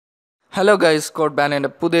Hello guys, Code Ban and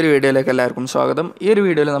പുതിയൊരു വീഡിയോയിലേക്ക് എല്ലാവർക്കും സ്വാഗതം. ഈ ഒരു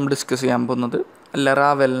വീഡിയോയിൽ നമ്മൾ ഡിസ്കസ് ചെയ്യാൻ പോകുന്നത്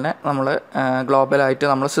ലറാവെലിനെ നമ്മൾ ഗ്ലോബലായിട്ട്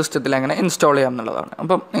നമ്മുടെ സിസ്റ്റത്തിൽ എങ്ങനെ ഇൻസ്റ്റാൾ ചെയ്യാം എന്നുള്ളതാണ്.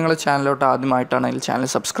 അപ്പം നിങ്ങൾ ചാനലിലോട്ട് ആദ്യമായിട്ടാണെങ്കിൽ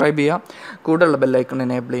ചാനൽ സബ്സ്ക്രൈബ് ചെയ്യുക, കൂടെയുള്ള ബെല്ലൈക്കൺ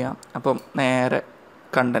എനേബിൾ ചെയ്യുക. അപ്പം നേരെ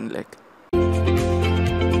കണ്ടന്റിലേക്ക്.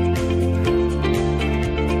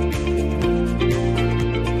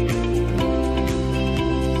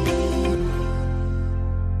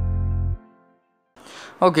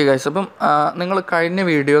 ഓക്കെ ഗൈസ്, അപ്പം നിങ്ങൾ കഴിഞ്ഞ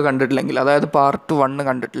വീഡിയോ കണ്ടിട്ടില്ലെങ്കിൽ, അതായത് പാർട്ട് 1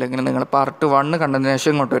 കണ്ടിട്ടില്ലെങ്കിൽ നിങ്ങൾ പാർട്ട് 1 കണ്ടതിന്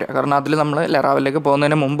ശേഷം ഇങ്ങോട്ട് വരിക. കാരണം അതിൽ നമ്മൾ ലറാവലിലേക്ക്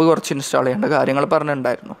പോകുന്നതിന് മുമ്പ് കുറച്ച് ഇൻസ്റ്റാൾ ചെയ്യേണ്ട കാര്യങ്ങൾ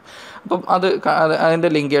പറഞ്ഞിട്ടുണ്ടായിരുന്നു. അപ്പം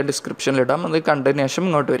അതിൻ്റെ ലിങ്ക് ഞാൻ ഡിസ്ക്രിപ്ഷനിലിടാം. അത് കണ്ടതിന് ശേഷം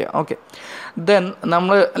ഇങ്ങോട്ട് വരിക. ഓക്കെ, ദെൻ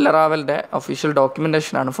നമ്മൾ ലറാവലിൻ്റെ ഒഫീഷ്യൽ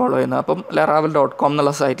ഡോക്യുമെൻറ്റേഷനാണ് ഫോളോ ചെയ്യുന്നത്. അപ്പം laravel.com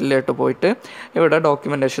എന്നുള്ള സൈറ്റിലോട്ട് പോയിട്ട് ഇവിടെ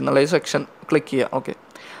ഡോക്യുമെൻറ്റേഷൻ എന്നുള്ള ഈ സെക്ഷൻ ക്ലിക്ക് ചെയ്യുക. ഓക്കെ,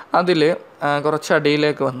 അതിൽ കുറച്ച്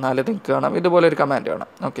അടിയിലേക്ക് വന്നാൽ നിങ്ങൾക്ക് കാണാം ഇതുപോലൊരു കമാൻഡ് കാണാം.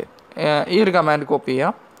 ഓക്കെ, ഈ ഒരു കമാൻഡ് കോപ്പി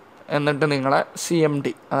ചെയ്യാം. എന്നിട്ട് നിങ്ങളെ CMD,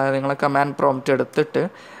 അതായത് നിങ്ങളെ കമാൻഡ് പ്രോംപ്റ്റ് എടുത്തിട്ട്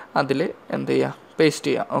അതിൽ എന്ത് ചെയ്യുക, പേസ്റ്റ്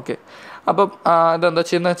ചെയ്യുക. ഓക്കെ, അപ്പം ഇതെന്താ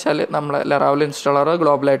ചെയ്യുന്നത് വെച്ചാൽ നമ്മൾ ലറാവൽ ഇൻസ്റ്റാളർ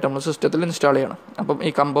ഗ്ലോബലായിട്ട് നമ്മൾ സിസ്റ്റത്തിൽ ഇൻസ്റ്റാൾ ചെയ്യണം. അപ്പം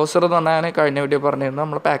ഈ കമ്പോസർ എന്ന് പറഞ്ഞാൽ ഞാൻ കഴിഞ്ഞ വീഡിയോ പറഞ്ഞിരുന്നു,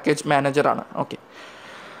 നമ്മൾ പാക്കേജ് മാനേജറാണ്. ഓക്കെ,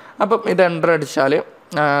 അപ്പം ഇത് എൻ്റർ അടിച്ചാൽ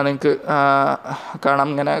നിങ്ങൾക്ക് കാണാം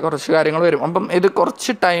ഇങ്ങനെ കുറച്ച് കാര്യങ്ങൾ വരും. അപ്പം ഇത്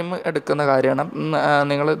കുറച്ച് ടൈം എടുക്കുന്ന കാര്യമാണ്.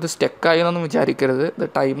 നിങ്ങളിത് സ്റ്റെക്കായി എന്നൊന്നും വിചാരിക്കരുത്. ഇത്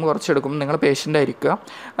ടൈം കുറച്ചെടുക്കും. നിങ്ങൾ പേഷ്യൻ്റ് ആയിരിക്കുക.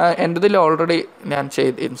 എൻ്റെ ഇതിൽ ഓൾറെഡി ഞാൻ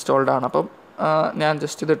ഇൻസ്റ്റാൾഡ് ആണ്. അപ്പം ഞാൻ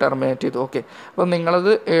ജസ്റ്റ് ഇത് ടെർമിനേറ്റ് ചെയ്തു. ഓക്കെ, അപ്പം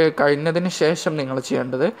നിങ്ങളത് കഴിഞ്ഞതിന് ശേഷം നിങ്ങൾ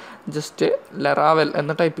ചെയ്യേണ്ടത് ജസ്റ്റ് ലറാവൽ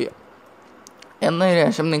എന്ന് ടൈപ്പ് ചെയ്യുക. എന്നതിന്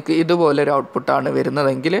ശേഷം നിങ്ങൾക്ക് ഇതുപോലൊരു ഔട്ട്പുട്ടാണ്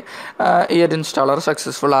വരുന്നതെങ്കിൽ ഈ ഒരു ഇൻസ്റ്റാളർ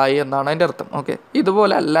സക്സസ്ഫുൾ ആയി എന്നാണ് അതിൻ്റെ അർത്ഥം. ഓക്കെ,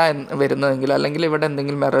 ഇതുപോലെ അല്ല വരുന്നതെങ്കിൽ, അല്ലെങ്കിൽ ഇവിടെ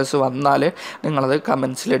എന്തെങ്കിലും എറേഴ്സ് വന്നാൽ നിങ്ങളത്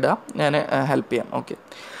കമൻസിലിടുക, ഞാൻ ഹെൽപ്പ് ചെയ്യാം. ഓക്കെ,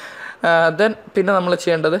 ദെൻ പിന്നെ നമ്മൾ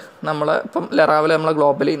ചെയ്യേണ്ടത്, ഇപ്പം ലറാവൽ നമ്മൾ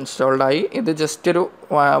ഗ്ലോബലി ഇൻസ്റ്റാൾഡ് ആയി. ഇത് ജസ്റ്റ് ഒരു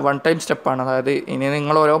വൺ ടൈം സ്റ്റെപ്പാണ്. അതായത് ഇനി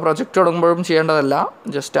നിങ്ങൾ ഓരോ പ്രൊജക്റ്റ് തുടങ്ങുമ്പോഴും ചെയ്യേണ്ടതല്ല,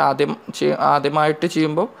 ജസ്റ്റ് ആദ്യമായിട്ട്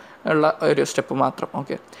ചെയ്യുമ്പോൾ ഉള്ള ഒരു സ്റ്റെപ്പ് മാത്രം.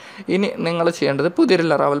 ഓക്കെ, ഇനി നിങ്ങൾ ചെയ്യേണ്ടത് പുതിയൊരു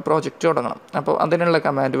ലറാവൽ പ്രോജക്റ്റ് തുടങ്ങണം. അപ്പോൾ അതിനുള്ള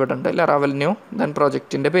കമാൻഡ് ഇവിടെ ഉണ്ട്, ലറാവൽ ന്യൂ, ദെൻ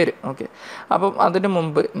പ്രോജക്റ്റിൻ്റെ പേര്. ഓക്കെ, അപ്പം അതിന്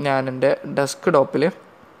മുമ്പ് ഞാൻ എൻ്റെ ഡെസ്ക് ടോപ്പിൽ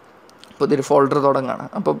പുതിയൊരു ഫോൾഡർ തുടങ്ങുകയാണ്.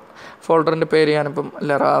 അപ്പം ഫോൾഡറിൻ്റെ പേര് ഞാനിപ്പം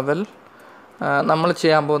ലറാവൽ, നമ്മൾ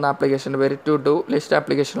ചെയ്യാൻ പോകുന്ന ആപ്ലിക്കേഷൻ്റെ പേര് ടു ഡു ലിസ്റ്റ്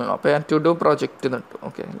ആപ്ലിക്കേഷനാണോ. അപ്പോൾ ഞാൻ ടു ഡു പ്രോജക്റ്റ് എന്നിട്ടു.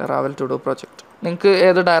 Okay, ലറാവൽ to do project. നിങ്ങൾക്ക്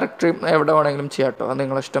ഏത് ഡയറക്ടറിയും എവിടെ വേണമെങ്കിലും ചെയ്യാം കേട്ടോ, അത്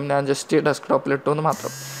നിങ്ങളിഷ്ടം. ഞാൻ ജസ്റ്റ് ഡെസ്ക് ടോപ്പിൽ ഇട്ടു എന്ന്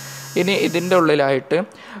മാത്രം. ഇനി ഇതിൻ്റെ ഉള്ളിലായിട്ട്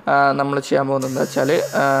നമ്മൾ ചെയ്യാൻ പോകുന്നതെന്ന് വെച്ചാൽ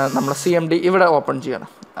നമ്മൾ CMD ഇവിടെ ഓപ്പൺ ചെയ്യണം.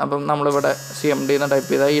 അപ്പം നമ്മളിവിടെ CMD എന്ന് ടൈപ്പ്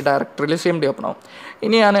ചെയ്താൽ ഈ ഡയറക്ടറിയിൽ CMD ഓപ്പൺ ആവും.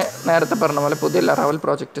 ഇനി ഞാൻ നേരത്തെ പറഞ്ഞ പോലെ പുതിയ ലറാവൽ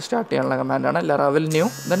പ്രോജക്റ്റ് സ്റ്റാർട്ട് ചെയ്യാനുള്ള കമാൻഡാണ് ലറാവൽ ന്യൂ,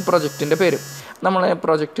 ദെൻ പ്രോജക്റ്റിൻ്റെ പേര്. നമ്മൾ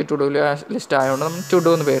പ്രോജക്റ്റ് ടു ഡു ലിസ്റ്റ് ആയതുകൊണ്ട് നമ്മൾ ടു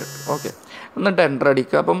ഡു എന്ന് പേര്. ഓക്കെ, എന്നിട്ട് എൻ്റർ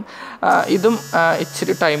അടിക്കുക. അപ്പം ഇതും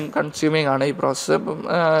ഇച്ചിരി ടൈം കൺസ്യൂമിങ് ആണ് ഈ പ്രോസസ്സ്. അപ്പം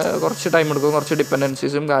കുറച്ച് ടൈം എടുക്കും. കുറച്ച്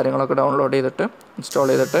ഡിപ്പെൻഡൻസീസും കാര്യങ്ങളൊക്കെ ഡൗൺലോഡ് ചെയ്തിട്ട് ഇൻസ്റ്റാൾ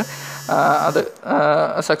ചെയ്തിട്ട് അത്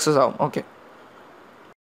സക്സസ് ആവും. ഓക്കെ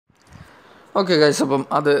ഗൈസ്, അപ്പം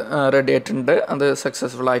അത് റെഡി ആയിട്ടുണ്ട്, അത്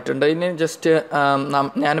സക്സസ്ഫുൾ ആയിട്ടുണ്ട്. ഇനി ജസ്റ്റ്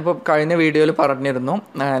ഞാനിപ്പോൾ കഴിഞ്ഞ വീഡിയോയിൽ പറഞ്ഞിരുന്നു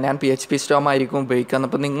ഞാൻ PHP സ്റ്റോം ആയിരിക്കും ഉപയോഗിക്കുന്നത്.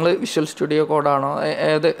 അപ്പോൾ നിങ്ങൾ വിഷ്വൽ സ്റ്റുഡിയോ കോഡാണോ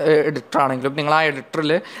ഏത് എഡിറ്റർ ആണെങ്കിലും നിങ്ങൾ ആ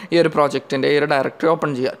എഡിറ്ററിൽ ഈ ഒരു പ്രോജക്റ്റിൻ്റെ ഈ ഒരു ഡയറക്ടറി ഓപ്പൺ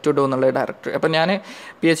ചെയ്യുക, ടു ഡു എന്നുള്ള ഡയറക്ടറി. അപ്പോൾ ഞാൻ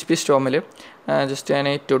PHP സ്റ്റോമിൽ ജസ്റ്റ് ഞാൻ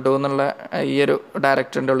ഈ ടു ഡു എന്നുള്ള ഈ ഒരു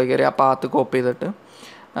ഡയറക്ടറിൻ്റെ ഉള്ളിൽ കയറി ആ പാത്ത് കോപ്പി ചെയ്തിട്ട്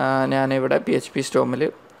ഞാനിവിടെ PHP സ്റ്റോമിൽ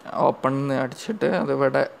ഓപ്പൺ അടിച്ചിട്ട്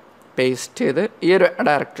അതിവിടെ പേസ്റ്റ് ചെയ്ത് ഈ ഒരു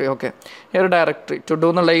ഡയറക്ടറി, ഓക്കെ, ഈ ഒരു ഡയറക്ടറി ടു ഡു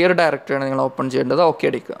എന്നുള്ള ഈ ഒരു ഡയറക്ടറിയാണ് നിങ്ങൾ ഓപ്പൺ ചെയ്യേണ്ടത്. ഓക്കെ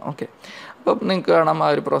അടിക്കുക. ഓക്കെ, അപ്പം നിങ്ങൾക്ക് കാണാം ആ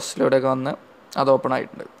ഒരു പ്രോസസ്സിലൂടെയൊക്കെ വന്ന് അത് ഓപ്പൺ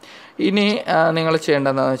ആയിട്ടുണ്ട്. ഇനി നിങ്ങൾ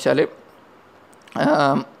ചെയ്യേണ്ടതെന്ന് വെച്ചാൽ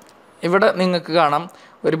ഇവിടെ നിങ്ങൾക്ക് കാണാം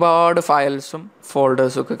ഒരുപാട് ഫയൽസും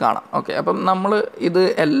ഫോൾഡേഴ്സും ഒക്കെ കാണാം. ഓക്കെ, അപ്പം നമ്മൾ ഇത്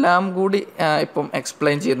എല്ലാം കൂടി ഇപ്പം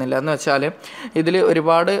എക്സ്പ്ലെയിൻ ചെയ്യുന്നില്ല. എന്ന് വെച്ചാൽ ഇതിൽ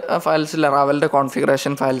ഒരുപാട് ഫയൽസ് ലറാവലിൻ്റെ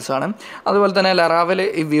കോൺഫിഗറേഷൻ ഫയൽസാണ്. അതുപോലെ തന്നെ ലറാവൽ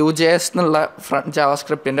ഈ Vue.js എന്നുള്ള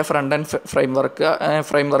ജാവാസ്ക്രിപ്റ്റിൻ്റെ front and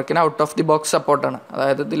ഫ്രെയിംവർക്കിന് out of the box സപ്പോർട്ടാണ്.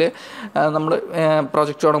 അതായത് ഇതിൽ നമ്മൾ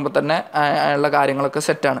പ്രോജക്റ്റ് തുടങ്ങുമ്പോൾ തന്നെ ഉള്ള കാര്യങ്ങളൊക്കെ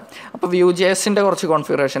സെറ്റാണ്. അപ്പോൾ Vue.jsൻ്റെ കുറച്ച്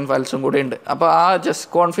കോൺഫിഗറേഷൻ ഫയൽസും കൂടി ഉണ്ട്. അപ്പോൾ ആ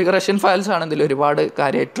കോൺഫിഗറേഷൻ ഫയൽസാണ് ഇതിൽ ഒരുപാട്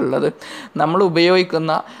കാര്യമായിട്ടുള്ളത്. നമ്മൾ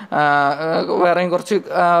ഉപയോഗിക്കുന്ന വേറെയും കുറച്ച്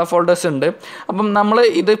ഫോൾഡേഴ്സ് ഉണ്ട്. അപ്പം നമ്മൾ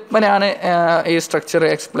ഇതിപ്പോൾ ഞാൻ ഈ സ്ട്രക്ചർ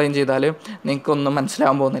എക്സ്പ്ലെയിൻ ചെയ്താൽ നിങ്ങൾക്കൊന്നും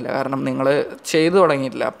മനസ്സിലാകാൻ പോകുന്നില്ല, കാരണം നിങ്ങൾ ചെയ്തു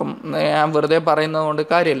തുടങ്ങിയിട്ടില്ല. അപ്പം ഞാൻ വെറുതെ പറയുന്നത് കൊണ്ട്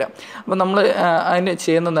കാര്യമില്ല. അപ്പം നമ്മൾ അതിന്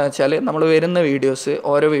ചെയ്യുന്നതെന്ന് വെച്ചാൽ നമ്മൾ വരുന്ന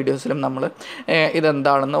ഓരോ വീഡിയോസിലും നമ്മൾ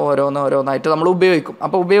ഇതെന്താണെന്ന് ഓരോന്നായിട്ട് നമ്മൾ ഉപയോഗിക്കും.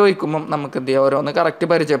 അപ്പോൾ ഉപയോഗിക്കുമ്പം നമുക്ക് എന്ത് ചെയ്യാം, ഓരോന്ന് കറക്റ്റ്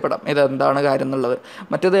പരിചയപ്പെടാം ഇതെന്താണ് കാര്യം എന്നുള്ളത്.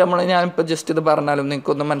 മറ്റേത് ഞാനിപ്പോൾ ജസ്റ്റ് ഇത് പറഞ്ഞാലും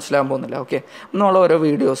നിങ്ങൾക്കൊന്നും മനസ്സിലാകാൻ പോകുന്നില്ല. ഓക്കെ, നമ്മൾ ഓരോ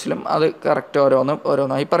വീഡിയോസിലും അത് കറക്റ്റ്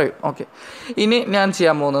ഓരോന്നായി പറയും. ഓക്കെ, ഇനി ഞാൻ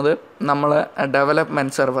ചെയ്യാൻ പോകുന്നത് നമ്മൾ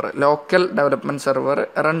development server, local development server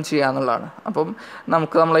run ചെയ്യുക എന്നുള്ളതാണ്. അപ്പം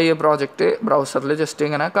നമുക്ക് നമ്മളെ ഈ പ്രോജക്റ്റ് ബ്രൗസറിൽ ജസ്റ്റ്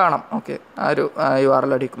ഇങ്ങനെ കാണാം. ഓക്കെ, ആ ഒരു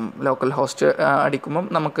URL അടിക്കും, ലോക്കൽ ഹോസ്റ്റ് അടിക്കുമ്പം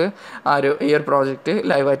നമുക്ക് ഈ ഒരു പ്രോജക്റ്റ്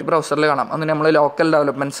ലൈവായിട്ട് ബ്രൗസറിൽ കാണാം. അതിന് നമ്മൾ ലോക്കൽ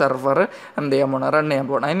ഡെവലപ്മെൻറ്റ് സെർവർ എന്ത് ചെയ്യാൻ പോകണം, റൺ ചെയ്യാൻ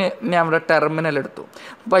പോകണം. അതിന് ഞാൻ ഇവിടെ ടെർമിനൽ എടുത്തു.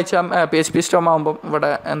 PHP സ്റ്റോം ആകുമ്പം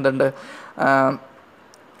ഇവിടെ എന്തുണ്ട്,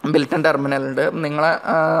 ബിൽട്ടൺ ടെർമിനൽ ഉണ്ട്. നിങ്ങളെ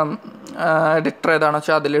എഡിറ്റർ ഏതാണെന്ന്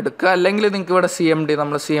വെച്ചാൽ അതിലെടുക്കുക. അല്ലെങ്കിൽ നിങ്ങൾക്ക് ഇവിടെ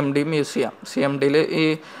നമ്മൾ CMD യൂസ് ചെയ്യാം. CMDയിൽ ഈ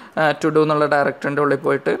ടു ഡു എന്നുള്ള ഡയറക്ടറിൻ്റെ ഉള്ളിൽ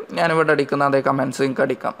പോയിട്ട് ഞാനിവിടെ അടിക്കുന്ന അതേ കമൻറ്റ്സ് നിങ്ങൾക്ക്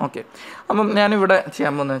അടിക്കാം. ഓക്കെ, അപ്പം ഞാനിവിടെ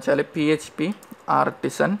ചെയ്യാൻ പോകുന്നത് വെച്ചാൽ PHP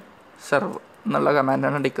artisan serve എന്നുള്ള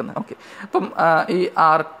കമാൻഡാണ് അടിക്കുന്നത്. ഓക്കെ, അപ്പം ഈ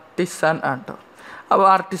ആർട്ടിസൻ ആണ് കേട്ടോ. അപ്പോൾ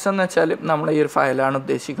ആർട്ടിസൻ എന്ന് വെച്ചാൽ നമ്മൾ ഈ ഒരു ഫയലാണ്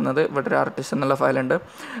ഉദ്ദേശിക്കുന്നത്. ഇവിടെ ഒരു ആർട്ടിസൻ എന്നുള്ള ഫയലുണ്ട്.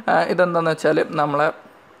 ഇതെന്താണെന്ന് വെച്ചാൽ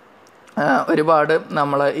ഒരുപാട്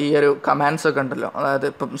ഈ ഒരു കമാൻഡ്സ് ഒക്കെ ഉണ്ടല്ലോ, അതായത്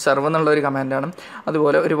ഇപ്പം സെർവ് എന്നുള്ളൊരു കമാൻഡാണ്,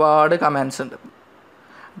 അതുപോലെ ഒരുപാട് കമാൻഡ്സ് ഉണ്ട്.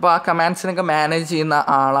 അപ്പോൾ ആ കമാൻഡ്സിനൊക്കെ മാനേജ് ചെയ്യുന്ന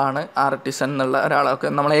ആളാണ് ആർട്ടിസൻ എന്നുള്ള ഒരാളൊക്കെ.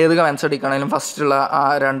 നമ്മൾ ഏത് കമാൻഡ്സ് അടിക്കണമെങ്കിലും ഫസ്റ്റുള്ള ആ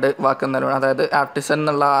 2 വാക്ക് എന്തായാലും, അതായത് ആർട്ടിസൻ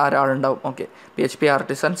എന്നുള്ള ഒരാളുണ്ടാവും. Okay, PHP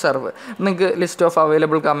artisan serve. നിങ്ങൾക്ക് ലിസ്റ്റ് ഓഫ്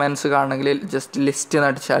അവൈലബിൾ കമാൻഡ്സ് കാണണമെങ്കിൽ ജസ്റ്റ് ലിസ്റ്റ്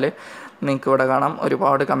എന്ന് അടിച്ചാൽ നിങ്ങൾക്ക് ഇവിടെ കാണാം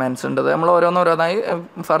ഒരുപാട് കമാൻഡ്സ് ഉണ്ട്. നമ്മൾ ഓരോന്നായി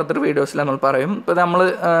ഫർദർ വീഡിയോസിൽ നമ്മൾ പറയും. ഇപ്പോൾ നമ്മൾ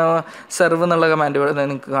സെർവ് എന്നുള്ള കമാൻഡ് ഇവിടെ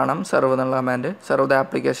നിങ്ങൾക്ക് കാണാം. സെർവ് എന്നുള്ള command, serve the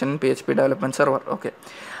application PHP development server. Okay,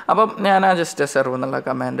 അപ്പം ഞാൻ ജസ്റ്റ് സെർവ് എന്നുള്ള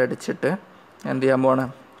കമാൻഡ് അടിച്ചിട്ട് എന്ത് ചെയ്യാൻ പോവാണ്,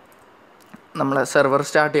 നമ്മളെ സെർവർ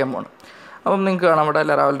സ്റ്റാർട്ട് ചെയ്യാൻ പോകണം. അപ്പം നിങ്ങൾക്ക് കാണാം ഇവിടെ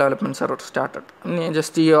Laravel ഡെവലപ്മെൻറ്റ് സെർവർ സ്റ്റാർട്ടഡ്. ഇനി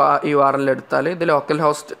ജസ്റ്റ് ഈ URL എടുത്താൽ ഇത് ലോക്കൽ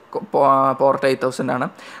ഹോസ്റ്റ് പോർട്ട് 8000 ആണ്.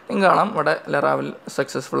 നിങ്ങൾക്ക് കാണാം ഇവിടെ Laravel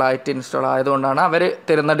സക്സസ്ഫുൾ ആയിട്ട് ഇൻസ്റ്റാൾ ആയതുകൊണ്ടാണ് അവർ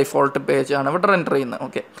തരുന്ന ഡിഫോൾട്ട് പേജാണ് ഇവിടെ റെൻഡർ ചെയ്യുന്നത്.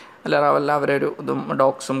 ഓക്കെ, Laravel അവരൊരു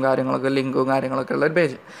ഡോക്സും കാര്യങ്ങളൊക്കെ ലിങ്കും കാര്യങ്ങളൊക്കെ ഉള്ളൊരു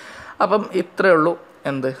പേജ്. അപ്പം ഇത്രയേ ഉള്ളൂ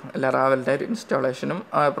Laravelൻ്റെ ഒരു ഇൻസ്റ്റാളേഷനും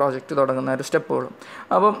പ്രോജക്റ്റ് തുടങ്ങുന്ന ഒരു സ്റ്റെപ്പുകളും.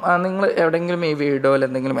 അപ്പം നിങ്ങൾ എവിടെയെങ്കിലും ഈ വീഡിയോയിൽ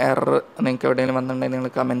എന്തെങ്കിലും എറർ നിങ്ങൾക്ക് എവിടെയെങ്കിലും വന്നിട്ടുണ്ടെങ്കിൽ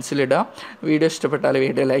നിങ്ങൾ കമൻസിലിടുക. വീഡിയോ ഇഷ്ടപ്പെട്ടാൽ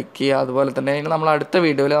വീഡിയോ ലൈക്ക് ചെയ്യുക. അതുപോലെ തന്നെ നമ്മൾ അടുത്ത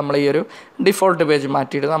വീഡിയോയിൽ നമ്മൾ ഈ ഒരു ഡിഫോൾട്ട് പേജ്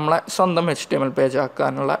മാറ്റിയിട്ട് നമ്മളെ സ്വന്തം HTML പേജ്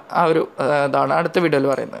ആക്കാനുള്ള ഒരു ഇതാണ് അടുത്ത വീഡിയോയിൽ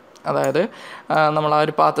പറയുന്നത്. അതായത് നമ്മൾ ആ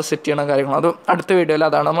ഒരു പാത്ത് സെറ്റ് ചെയ്യണ കാര്യങ്ങൾ അത് അടുത്ത വീഡിയോയിൽ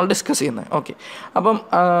അതാണ് നമ്മൾ ഡിസ്കസ് ചെയ്യുന്നത്. ഓക്കെ, അപ്പം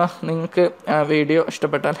നിങ്ങൾക്ക് വീഡിയോ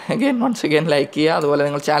ഇഷ്ടപ്പെട്ടാൽ വൺസ് അഗെയിൻ ലൈക്ക് ചെയ്യുക. അതുപോലെ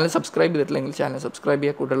നിങ്ങൾ ചാനൽ സബ്സ്ക്രൈബ് ചെയ്തിട്ടില്ലെങ്കിൽ ചാനൽ സബ്സ്ക്രൈബ്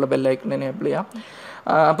ചെയ്യുക, കൂടുതലുള്ള ബെല്ലൈക്കൺ എനേബിൾ ചെയ്യുക.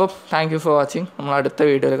 അപ്പം താങ്ക് യു ഫോർ വാച്ചിങ്. നമ്മൾ അടുത്ത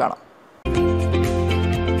വീഡിയോയിൽ കാണാം.